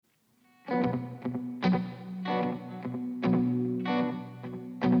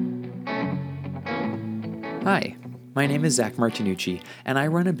Hi, my name is Zach Martinucci, and I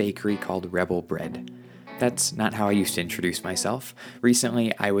run a bakery called Rebel Bread. That's not how I used to introduce myself.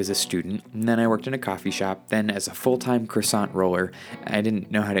 Recently, I was a student, and then I worked in a coffee shop, then as a full-time croissant roller. I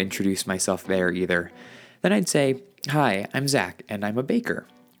didn't know how to introduce myself there either. Then I'd say, "Hi, I'm Zach, and I'm a baker,"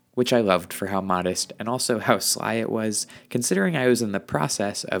 which I loved for how modest and also how sly it was, considering I was in the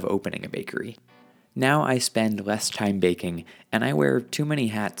process of opening a bakery. Now I spend less time baking, and I wear too many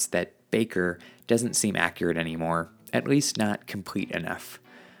hats that baker doesn't seem accurate anymore, at least not complete enough.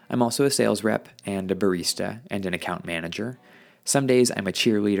 I'm also a sales rep and a barista and an account manager. Some days I'm a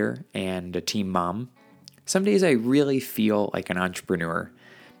cheerleader and a team mom. Some days I really feel like an entrepreneur.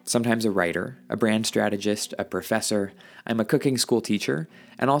 Sometimes a writer, a brand strategist, a professor. I'm a cooking school teacher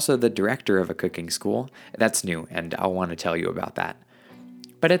and also the director of a cooking school. That's new, and I'll want to tell you about that.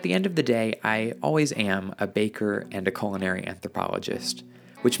 But at the end of the day, I always am a baker and a culinary anthropologist,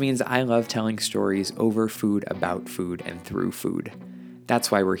 which means I love telling stories over food, about food, and through food. That's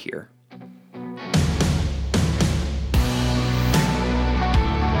why we're here.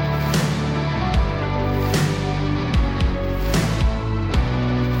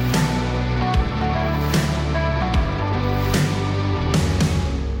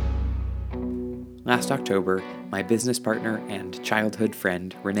 Last October, my business partner and childhood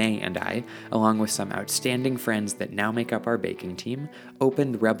friend Renee and I, along with some outstanding friends that now make up our baking team,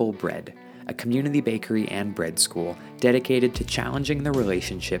 opened Rebel Bread, a community bakery and bread school dedicated to challenging the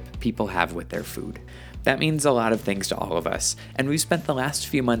relationship people have with their food. That means a lot of things to all of us, and we've spent the last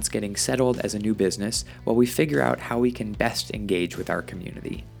few months getting settled as a new business while we figure out how we can best engage with our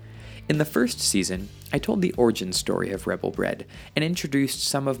community. In the first season, I told the origin story of Rebel Bread and introduced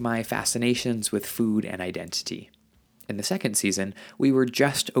some of my fascinations with food and identity. In the second season, we were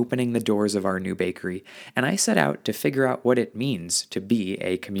just opening the doors of our new bakery, and I set out to figure out what it means to be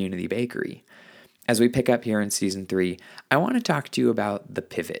a community bakery. As we pick up here in season 3, I want to talk to you about the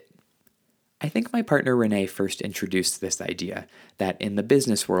pivot. I think my partner Renee first introduced this idea that in the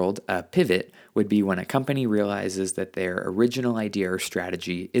business world, a pivot would be when a company realizes that their original idea or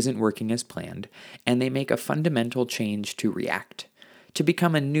strategy isn't working as planned, and they make a fundamental change to react, to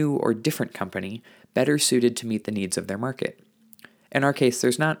become a new or different company better suited to meet the needs of their market. In our case,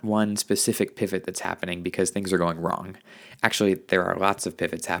 there's not one specific pivot that's happening because things are going wrong. Actually, there are lots of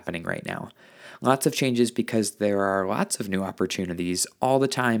pivots happening right now. Lots of changes because there are lots of new opportunities all the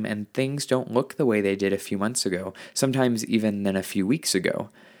time, and things don't look the way they did a few months ago, sometimes even than a few weeks ago.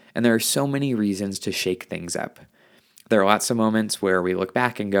 And there are so many reasons to shake things up. There are lots of moments where we look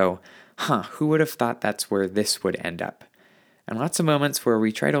back and go, who would have thought that's where this would end up? And lots of moments where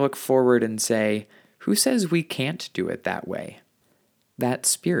we try to look forward and say, who says we can't do it that way? That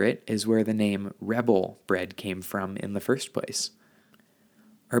spirit is where the name Rebel Bread came from in the first place.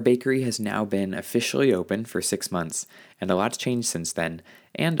 Our bakery has now been officially open for 6 months, and a lot's changed since then,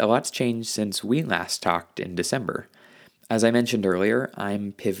 and a lot's changed since we last talked in December. As I mentioned earlier,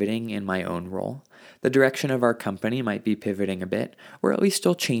 I'm pivoting in my own role. The direction of our company might be pivoting a bit, or at least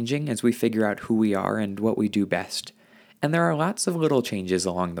still changing as we figure out who we are and what we do best. And there are lots of little changes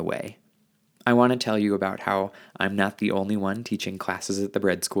along the way. I want to tell you about how I'm not the only one teaching classes at the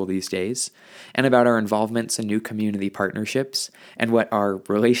bread school these days, and about our involvements in new community partnerships, and what our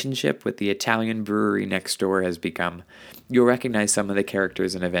relationship with the Italian brewery next door has become. You'll recognize some of the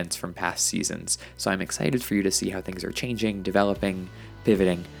characters and events from past seasons, so I'm excited for you to see how things are changing, developing,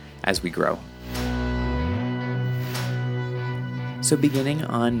 pivoting as we grow. So beginning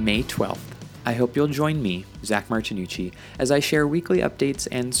on May 12th, I hope you'll join me, Zach Martinucci, as I share weekly updates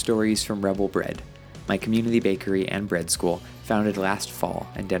and stories from Rebel Bread, my community bakery and bread school founded last fall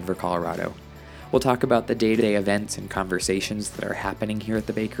in Denver, Colorado. We'll talk about the day-to-day events and conversations that are happening here at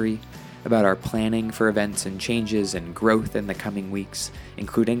the bakery, about our planning for events and changes and growth in the coming weeks,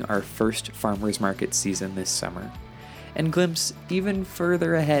 including our first farmers market season this summer, and glimpse even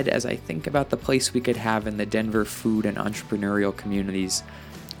further ahead as I think about the place we could have in the Denver food and entrepreneurial communities,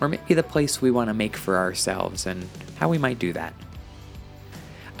 or maybe the place we want to make for ourselves and how we might do that.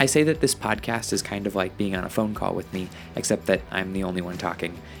 I say that this podcast is kind of like being on a phone call with me, except that I'm the only one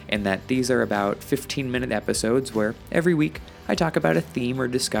talking, and that these are about 15-minute episodes where every week I talk about a theme or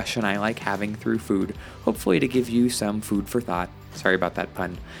discussion I like having through food, hopefully to give you some food for thought, sorry about that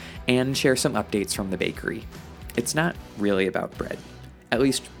pun, and share some updates from the bakery. It's not really about bread. At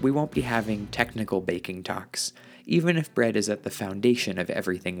least we won't be having technical baking talks, even if bread is at the foundation of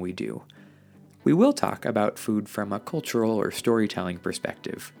everything we do. We will talk about food from a cultural or storytelling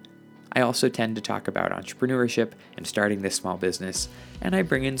perspective. I also tend to talk about entrepreneurship and starting this small business, and I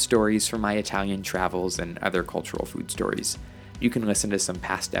bring in stories from my Italian travels and other cultural food stories. You can listen to some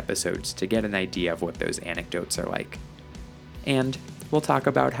past episodes to get an idea of what those anecdotes are like. And we'll talk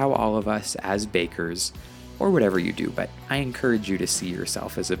about how all of us as bakers, or whatever you do, but I encourage you to see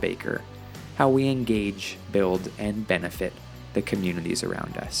yourself as a baker, how we engage, build, and benefit the communities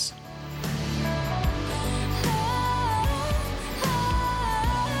around us.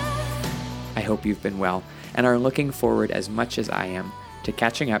 I hope you've been well and are looking forward as much as I am to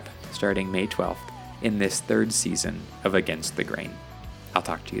catching up starting May 12th in this third season of Against the Grain. I'll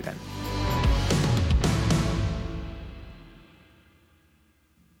talk to you then.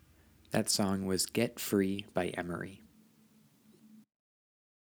 That song was Get Free by Emery.